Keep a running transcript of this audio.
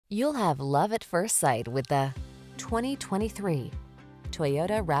You'll have love at first sight with the 2023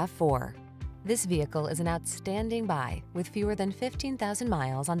 Toyota RAV4. This vehicle is an outstanding buy with fewer than 15,000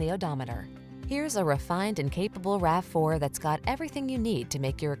 miles on the odometer. Here's a refined and capable RAV4 that's got everything you need to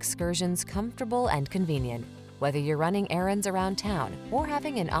make your excursions comfortable and convenient. Whether you're running errands around town or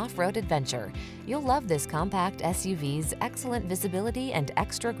having an off-road adventure, you'll love this compact SUV's excellent visibility and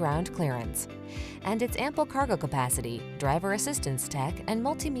extra ground clearance. And its ample cargo capacity, driver assistance tech, and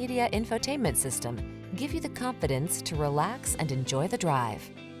multimedia infotainment system give you the confidence to relax and enjoy the drive.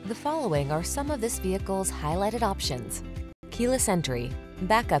 The following are some of this vehicle's highlighted options: keyless entry,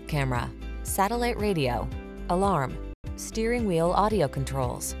 backup camera, satellite radio, alarm, steering wheel audio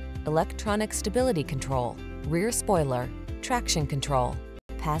controls, electronic stability control, rear spoiler, traction control,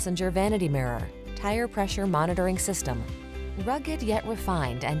 passenger vanity mirror, tire pressure monitoring system. Rugged yet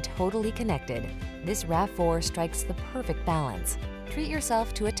refined and totally connected, this RAV4 strikes the perfect balance. Treat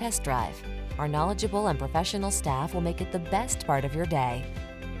yourself to a test drive. Our knowledgeable and professional staff will make it the best part of your day.